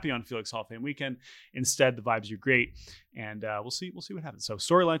to be happy on Felix Hall of Fame weekend. Instead, the vibes are great, and we'll see what happens. So,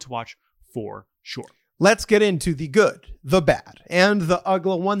 storyline to watch for sure. Let's get into the good, the bad, and the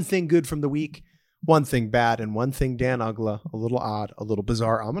ugly. One thing good from the week, one thing bad, and one thing Dan Ugla, a little odd, a little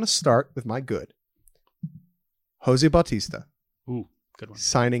bizarre. I'm going to start with my good. Jose Bautista. Ooh, good one.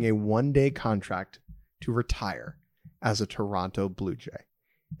 Signing a one-day contract to retire as a Toronto Blue Jay.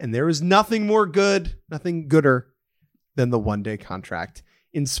 And there is nothing more good, nothing gooder than the one-day contract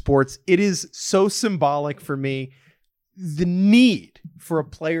in sports. It is so symbolic for me. The need for a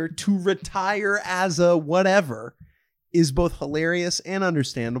player to retire as a whatever is both hilarious and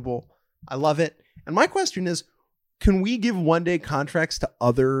understandable. I love it. And my question is, can we give one-day contracts to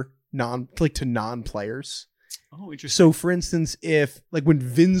other non-players? Oh, interesting. So, for instance, if when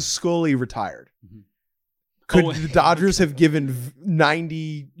Vin Scully retired, could the Dodgers have given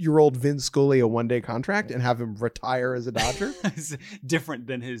 90-year-old Vin Scully a one-day contract and have him retire as a Dodger? It's different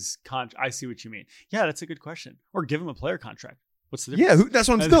than his contract. I see what you mean. Yeah, that's a good question. Or give him a player contract. What's the difference? Yeah, that's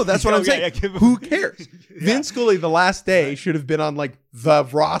what I'm saying. Yeah, who cares? Vin Scully, the last day, should have been on the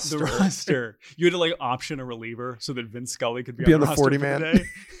roster. The roster. You had to option a reliever so that Vin Scully could be on the the roster 40-man. for the day.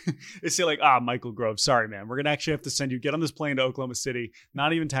 They say Michael Grove, sorry, man. We're going to actually have to get on this plane to Oklahoma City.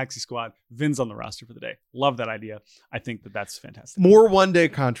 Not even taxi squad. Vin's on the roster for the day. Love that idea. I think that's fantastic. More one-day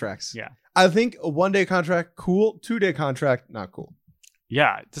contracts. Yeah. I think a one-day contract, cool. Two-day contract, not cool.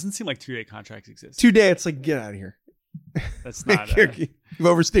 Yeah. It doesn't seem like 2-day contracts exist. 2-day, it's get out of here. That's not. You've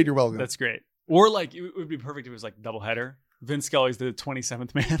overstayed your welcome. That's great. Or it would be perfect if it was doubleheader. Vin Scully's the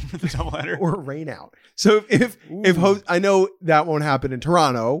 27th man for the doubleheader. Or rain out. So if I know that won't happen in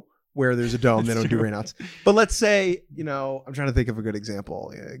Toronto where there's a dome, they don't do rainouts. But let's say, I'm trying to think of a good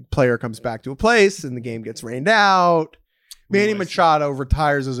example. A player comes back to a place and the game gets rained out. Manny Machado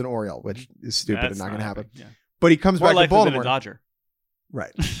retires as an Oriole, which is stupid and not going to happen. Yeah. But he comes More back to Baltimore. Than a Dodger.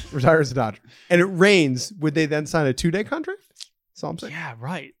 Right. Retires as a Dodger. And it rains. Would they then sign a 2-day contract? That's all I'm saying. Yeah,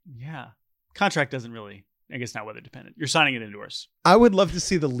 right. Yeah. Contract doesn't really, I guess, not weather dependent. You're signing it indoors. I would love to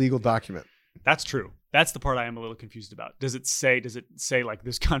see the legal document. That's true. That's the part I am a little confused about. Does it say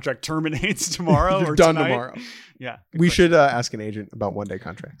this contract terminates tomorrow or done tonight? Tomorrow? Yeah. We should ask an agent about one-day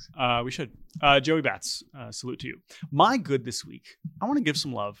contracts. We should. Joey Bats, salute to you. My good this week, I want to give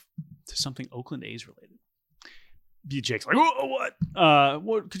some love to something Oakland A's related. Jake's like, what?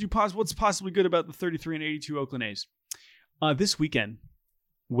 What could you what's possibly good about the 33-82 Oakland A's? This weekend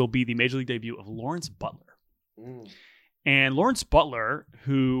will be the major league debut of Lawrence Butler. And Lawrence Butler,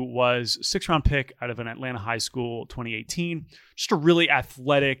 who was 6th-round pick out of an Atlanta high school, 2018, just a really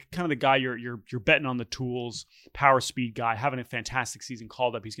athletic, kind of the guy you're betting on the tools, power speed guy, having a fantastic season,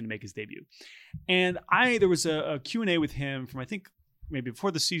 called up. He's going to make his debut. And there was a Q&A with him from, I think, maybe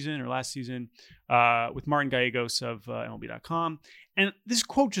before the season or last season, with Martin Gallegos of MLB.com. And this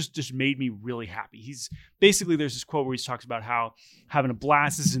quote just made me really happy. There's this quote where he talks about how having a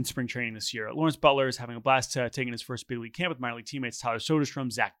blast. This is in spring training this year. Lawrence Butler is having a blast taking his first big league camp with minor league teammates Tyler Soderstrom,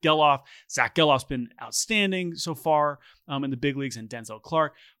 Zach Geloff. Zach Geloff's been outstanding so far in the big leagues, and Denzel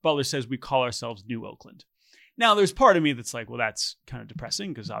Clark. Butler says, "We call ourselves New Oakland." Now, there's part of me that's like, well, that's kind of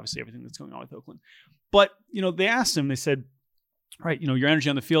depressing because obviously everything that's going on with Oakland. But, they asked him, they said, right, your energy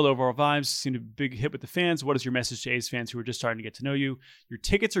on the field, overall vibes seemed a big hit with the fans. What is your message to A's fans who are just starting to get to know you? Your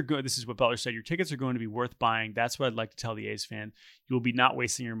tickets are good. This is what Butler said. Your tickets are going to be worth buying. That's what I'd like to tell the A's fan. You will be not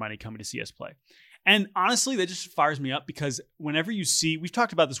wasting your money coming to see us play. And honestly, that just fires me up because whenever you see, we've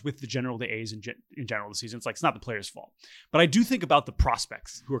talked about this with the A's in general this season. It's like, it's not the players' fault. But I do think about the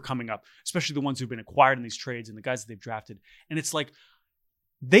prospects who are coming up, especially the ones who've been acquired in these trades and the guys that they've drafted. And it's like,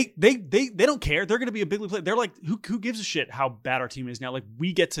 They don't care. They're going to be a big league player. They're like, who gives a shit how bad our team is now? Like,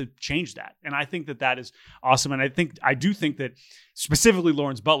 we get to change that. And I think that is awesome. And I do think that specifically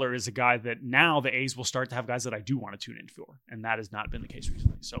Lawrence Butler is a guy that now the A's will start to have guys that I do want to tune in for. And that has not been the case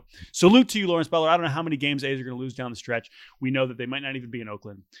recently. So salute to you, Lawrence Butler. I don't know how many games A's are going to lose down the stretch. We know that they might not even be in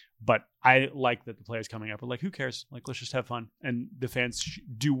Oakland, but I like that the players coming up are like, who cares? Like, let's just have fun. And the fans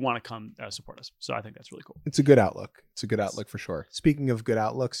do want to come support us. So I think that's really cool. It's a good outlook. It's a good outlook for sure. Speaking of good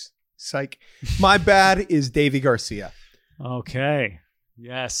outlooks, psych. My bad is Davy Garcia. Okay.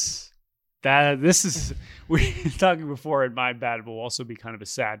 Yes. This is, we were talking before, and my bad will also be kind of a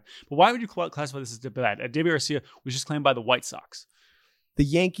sad. But why would you classify this as bad? Davy Garcia was just claimed by the White Sox. The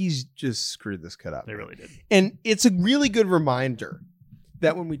Yankees just screwed this kid up. They really did. And it's a really good reminder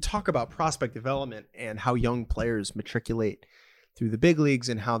that when we talk about prospect development and how young players matriculate through the big leagues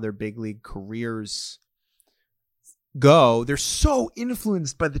and how their big league careers go, they're so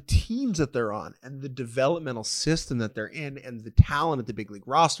influenced by the teams that they're on and the developmental system that they're in and the talent of the big league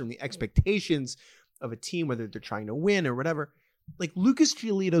roster and the expectations of a team, whether they're trying to win or whatever. Like, Lucas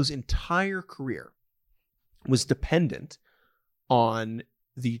Giolito's entire career was dependent on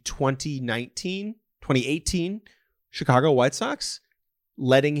the 2018 Chicago White Sox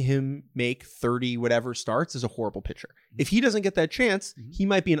letting him make 30 whatever starts as a horrible pitcher. If he doesn't get that chance, he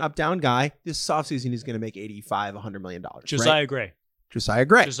might be an up-down guy. This offseason, he's going to make $85, $100 million. Josiah Gray. Josiah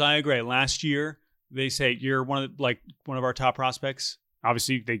Gray. Josiah Gray. Last year, they say, you're one of our top prospects.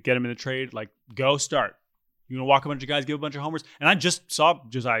 Obviously, they get him in the trade. Like, go start. You're going to walk a bunch of guys, give a bunch of homers. And I just saw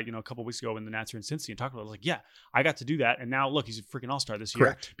Josiah, a couple of weeks ago when the Nats were in Cincy and talked about it. I was like, yeah, I got to do that. And now, look, he's a freaking all-star this year.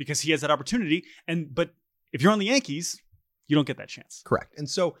 Correct. Because he has that opportunity. But if you're on the Yankees, you don't get that chance. Correct. And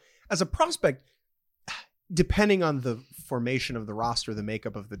so as a prospect, depending on the formation of the roster, the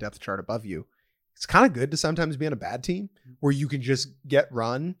makeup of the depth chart above you, it's kind of good to sometimes be on a bad team where you can just get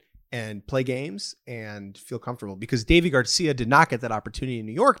run and play games and feel comfortable, because Davy Garcia did not get that opportunity in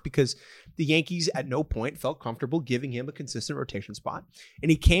New York because the Yankees at no point felt comfortable giving him a consistent rotation spot.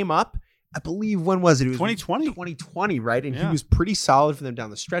 And he came up, I believe, when was it? It was 2020. 2020, right? And yeah. He was pretty solid for them down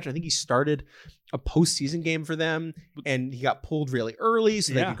the stretch. I think he started a postseason game for them, and he got pulled really early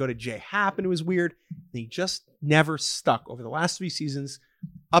so they could go to J-Happ, and it was weird. And he just never stuck over the last 3 seasons.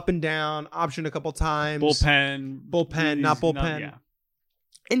 Up and down, optioned a couple times. Bullpen, not bullpen.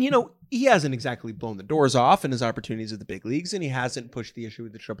 And, he hasn't exactly blown the doors off in his opportunities at the big leagues, and he hasn't pushed the issue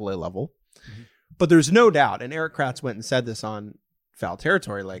at the AAA level. Mm-hmm. But there's no doubt, and Eric Kratz went and said this on Foul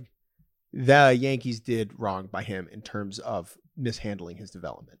Territory, like, the Yankees did wrong by him in terms of mishandling his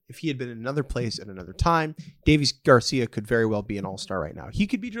development. If he had been in another place at another time, Davy Garcia could very well be an all-star right now. He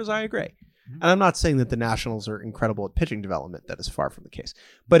could be Josiah Gray. And I'm not saying that the Nationals are incredible at pitching development. That is far from the case.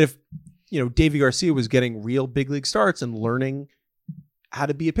 But if, Davy Garcia was getting real big league starts and learning how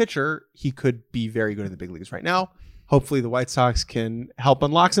to be a pitcher, he could be very good in the big leagues right now. Hopefully the White Sox can help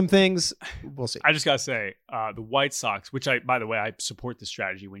unlock some things. We'll see. I just got to say, the White Sox, which by the way, I support the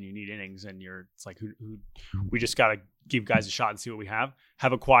strategy when you need innings and it's like, we just got to give guys a shot and see what we have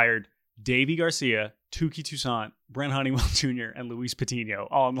acquired Davy Garcia, Touki Toussaint, Brent Honeywell Jr., and Luis Patino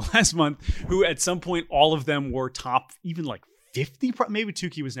all in the last month, who at some point, all of them were top, even like 50, maybe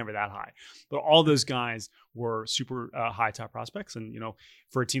Touki was never that high, but all those guys were super high top prospects. And,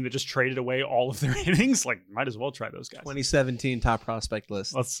 for a team that just traded away all of their innings, like, might as well try those guys. 2017 top prospect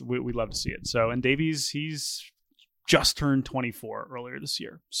list. We'd love to see it. So, and Davies, he's just turned 24 earlier this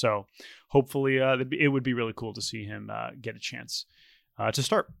year. So hopefully it would be really cool to see him get a chance to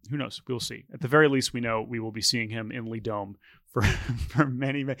start. Who knows? We'll see. At the very least, we know we will be seeing him in Lee Dome for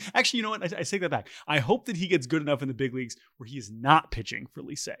many. Actually, you know what? I take that back. I hope that he gets good enough in the big leagues where he is not pitching for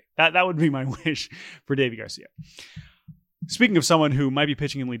Lee Say. That would be my wish for Davey Garcia. Speaking of someone who might be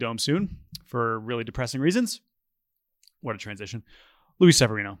pitching in Lee Dome soon for really depressing reasons, what a transition. Luis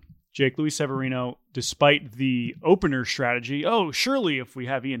Severino. Jake, Luis Severino, despite the opener strategy, surely if we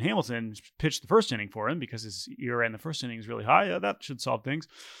have Ian Hamilton pitch the first inning for him because his ERA in the first inning is really high, that should solve things.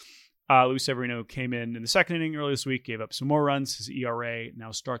 Luis Severino came in the second inning earlier this week, gave up some more runs. His ERA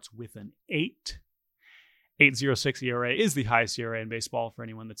now starts with an 8. 8.06 ERA is the highest ERA in baseball for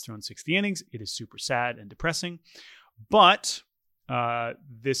anyone that's thrown 60 innings. It is super sad and depressing. But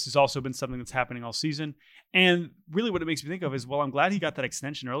this has also been something that's happening all season. And really what it makes me think of is, well, I'm glad he got that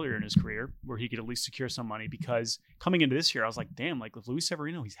extension earlier in his career where he could at least secure some money, because coming into this year, I was like, damn, like with Luis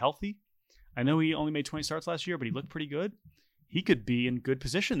Severino, he's healthy. I know he only made 20 starts last year, but he looked pretty good. He could be in good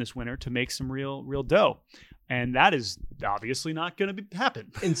position this winter to make some real dough. And that is obviously not going to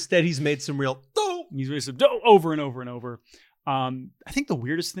happen. Instead, he's made some real dough. He's made some dough over and over and over. I think the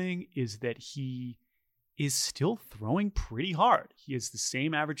weirdest thing is that he is still throwing pretty hard. He has the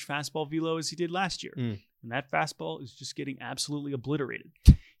same average fastball velo as he did last year. And that fastball is just getting absolutely obliterated.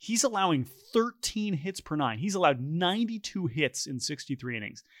 He's allowing 13 hits per 9. He's allowed 92 hits in 63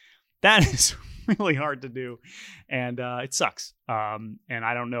 innings. That is really hard to do, and it sucks. And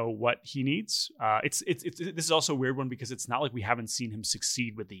I don't know what he needs. This is also a weird one because it's not like we haven't seen him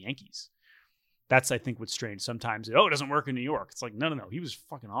succeed with the Yankees. That's, I think, what's strange. Sometimes, it doesn't work in New York. It's like, no. He was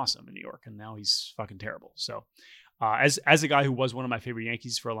fucking awesome in New York, and now he's fucking terrible. So as a guy who was one of my favorite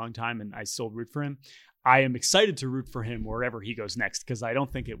Yankees for a long time, and I still root for him, I am excited to root for him wherever he goes next, because I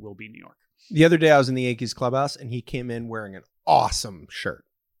don't think it will be New York. The other day I was in the Yankees clubhouse, and he came in wearing an awesome shirt.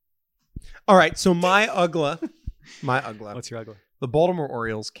 All right, so my UGLA. What's your UGLA? The Baltimore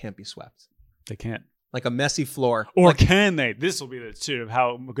Orioles can't be swept. They can't. Like a messy floor. Or can they? This will be the too of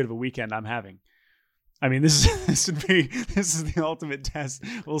how good of a weekend I'm having. I mean, this is the ultimate test.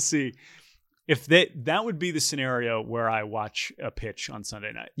 We'll see. If that would be the scenario where I watch a pitch on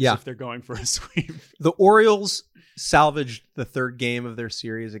Sunday night. Yeah. If they're going for a sweep. The Orioles salvaged the third game of their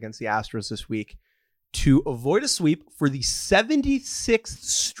series against the Astros this week to avoid a sweep for the 76th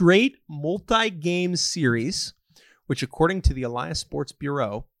straight multi-game series, which, according to the Elias Sports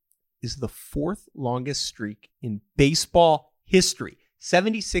Bureau, is the fourth longest streak in baseball history.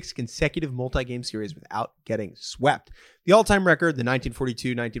 76 consecutive multi-game series without getting swept. The all-time record, the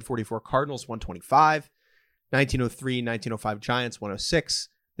 1942-1944 Cardinals, 125. 1903-1905 Giants, 106.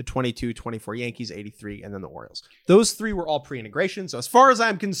 The 22-24 Yankees, 83. And then the Orioles. Those three were all pre-integration. So as far as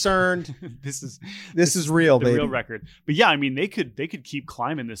I'm concerned, this is real, the baby. Real record. But yeah, I mean, they could keep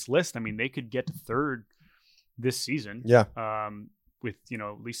climbing this list. I mean, they could get to third this season. Yeah. With,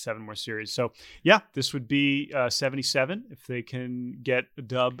 at least 7 more series. So, yeah, this would be 77 if they can get a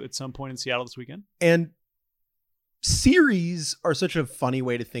dub at some point in Seattle this weekend. And series are such a funny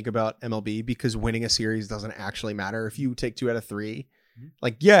way to think about MLB, because winning a series doesn't actually matter. If you take 2 out of 3,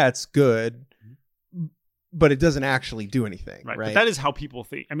 it's good, but it doesn't actually do anything. Right. But that is how people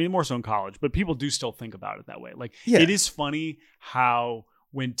think. I mean, more so in college, but people do still think about it that way. It is funny how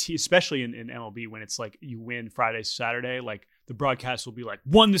especially in MLB, when it's like you win Friday, Saturday, the broadcast will be like,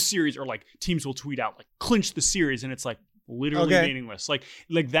 won the series, or teams will tweet out clinch the series, and it's literally meaningless. Like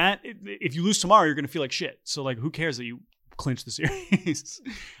that, if you lose tomorrow, you're going to feel like shit. So who cares that you clinch the series?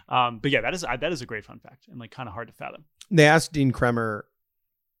 But yeah, that is a great fun fact, and kind of hard to fathom. They asked Dean Kremer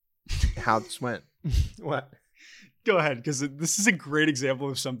how this went. What? Go ahead, because this is a great example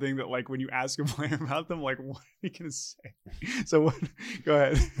of something that, when you ask a player about them, what are you going to say? So go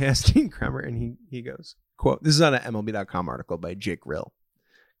ahead. I asked Dean Kremer, and he goes, quote, this is on an MLB.com article by Jake Rill.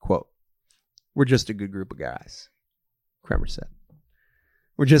 Quote, we're just a good group of guys. Kremer said,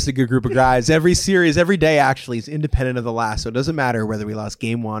 we're just a good group of guys. Every series, every day actually is independent of the last. So it doesn't matter whether we lost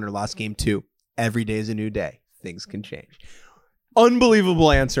game 1 or lost game 2. Every day is a new day. Things can change.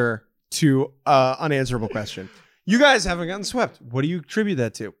 Unbelievable answer to unanswerable question. You guys haven't gotten swept. What do you attribute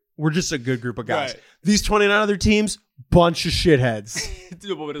that to? We're just a good group of guys. Right. These 29 other teams, bunch of shitheads.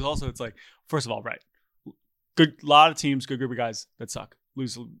 But it's first of all, right. Good, lot of teams, good group of guys that suck.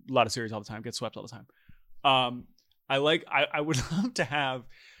 Lose a lot of series all the time, get swept all the time. I would love to have,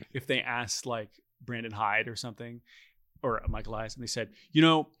 if they asked Brandon Hyde or something, or Michael Elias, and they said,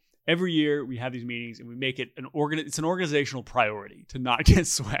 every year we have these meetings and we make it it's an organizational priority to not get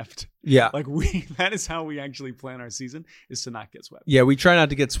swept. Yeah. That is how we actually plan our season, is to not get swept. Yeah, we try not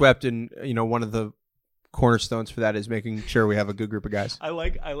to get swept, and one of the cornerstones for that is making sure we have a good group of guys. I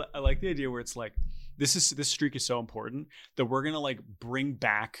like the idea where it's this streak is so important that we're going to like bring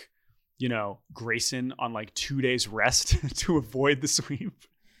back, Grayson on like 2 days rest to avoid the sweep.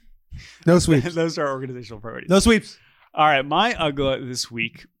 No sweeps. Those are our organizational priorities. No sweeps. All right. My UGLA this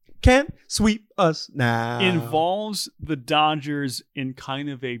week Can't sweep us now. involves the Dodgers in kind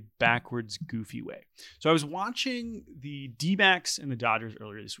of a backwards, goofy way. So I was watching the D-backs and the Dodgers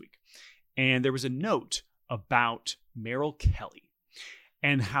earlier this week, and there was a note about Merrill Kelly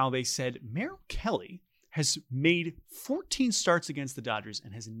and how they said Merrill Kelly has made 14 starts against the Dodgers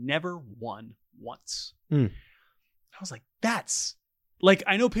and has never won once. I was like, that's like,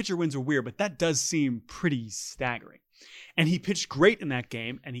 I know pitcher wins are weird, but that does seem pretty staggering. And he pitched great in that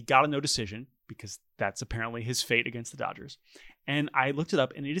game, and he got a no decision because that's apparently his fate against the Dodgers. And I looked it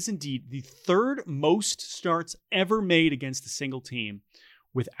up, and it is indeed the third most starts ever made against a single team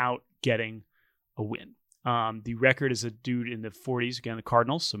without getting a win. The record is a dude in the 40s, again, the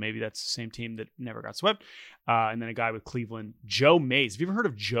Cardinals. So maybe that's the same team that never got swept. And then a guy with Cleveland, Joe Mays. Have you ever heard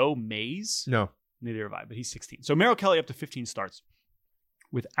of Joe Mays? No. Neither have I, but he's 16. So Merrill Kelly up to 15 starts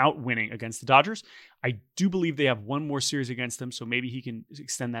without winning against the Dodgers. I do believe they have one more series against them, so maybe he can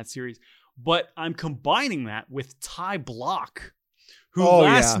extend that series. But I'm combining that with Ty Block, who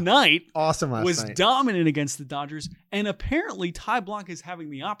last night was dominant against the Dodgers. And apparently Ty Block is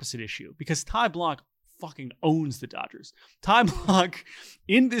having the opposite issue because Ty Block fucking owns the Dodgers. Ty Block,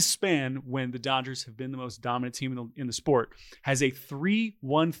 in this span when the Dodgers have been the most dominant team in the sport, has a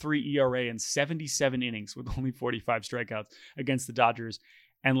 3.13 ERA and 77 innings with only 45 strikeouts against the Dodgers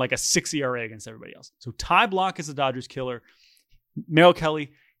and like a 6 ERA against everybody else. So Ty Block is a Dodgers killer. Merrill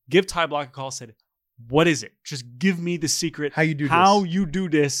Kelly, give Ty Block a call, said, what is it? Just give me the secret. How you do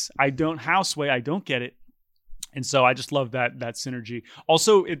this. I don't get it. And so I just love that synergy.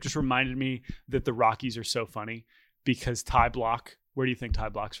 Also, it just reminded me that the Rockies are so funny because Ty Block, where do you think Ty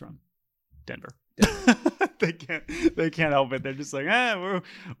Block's from? Denver. They can't help it. They're just like,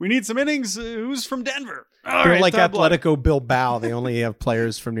 we need some innings. Who's from Denver? They're like Atletico Bilbao. They only have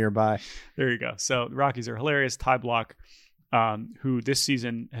players from nearby. There you go. So the Rockies are hilarious. Ty Block, who this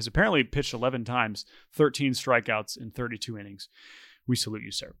season has apparently pitched 11 times, 13 strikeouts in 32 innings. We salute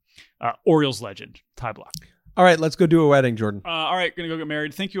you, sir. Orioles legend, Ty Block. All right, let's go do a wedding, Jordan. All right, going to go get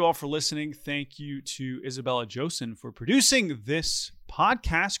married. Thank you all for listening. Thank you to Isabella Josen for producing this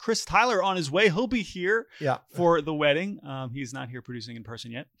podcast. Chris Tyler on his way. He'll be here for the wedding. He's not here producing in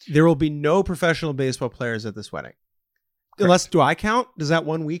person yet. There will be no professional baseball players at this wedding. Correct. Unless, do I count? Does that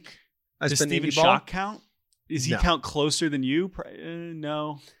 1 week? Does Steven Schock count? Does he count closer than you?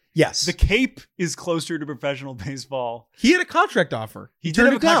 No. Yes. The Cape is closer to professional baseball. He had a contract offer. He did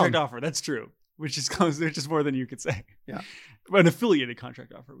have a contract offer. That's true. Which is close, which is more than you could say. Yeah. An affiliated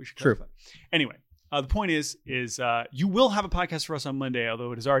contract offer. We should clarify. True. Anyway, the point is you will have a podcast for us on Monday,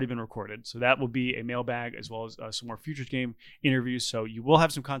 although it has already been recorded. So that will be a mailbag as well as some more Futures Game interviews. So you will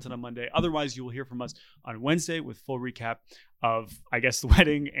have some content on Monday. Otherwise, you will hear from us on Wednesday with full recap of, I guess, the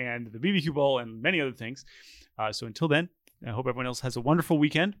wedding and the BBQ Bowl and many other things. So until then, I hope everyone else has a wonderful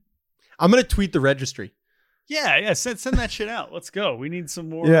weekend. I'm going to tweet the registry. Yeah. Send that shit out. Let's go. We need some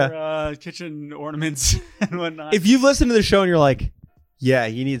more kitchen ornaments and whatnot. If you've listened to the show and you're like, yeah,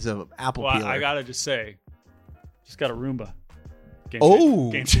 he needs an apple peeler. I gotta just say, just got a Roomba.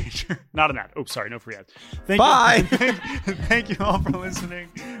 Game changer. Not an ad. Oh, sorry. No free ads. Bye. Thank you all for listening.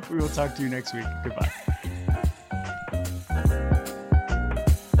 We will talk to you next week. Goodbye.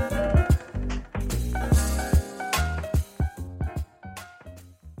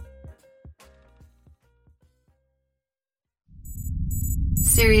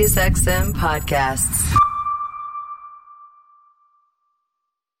 SiriusXM podcasts.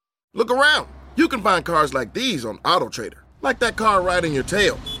 Look around. You can find cars like these on AutoTrader, like that car riding your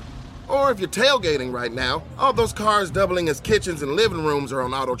tail. Or if you're tailgating right now, all those cars doubling as kitchens and living rooms are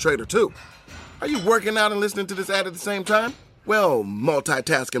on AutoTrader too. Are you working out and listening to this ad at the same time? Well,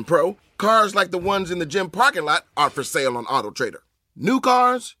 multitasking pro, cars like the ones in the gym parking lot are for sale on AutoTrader. New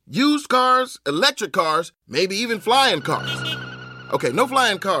cars, used cars, electric cars, maybe even flying cars. Okay, no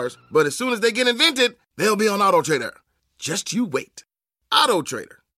flying cars, but as soon as they get invented, they'll be on AutoTrader. Just you wait. AutoTrader.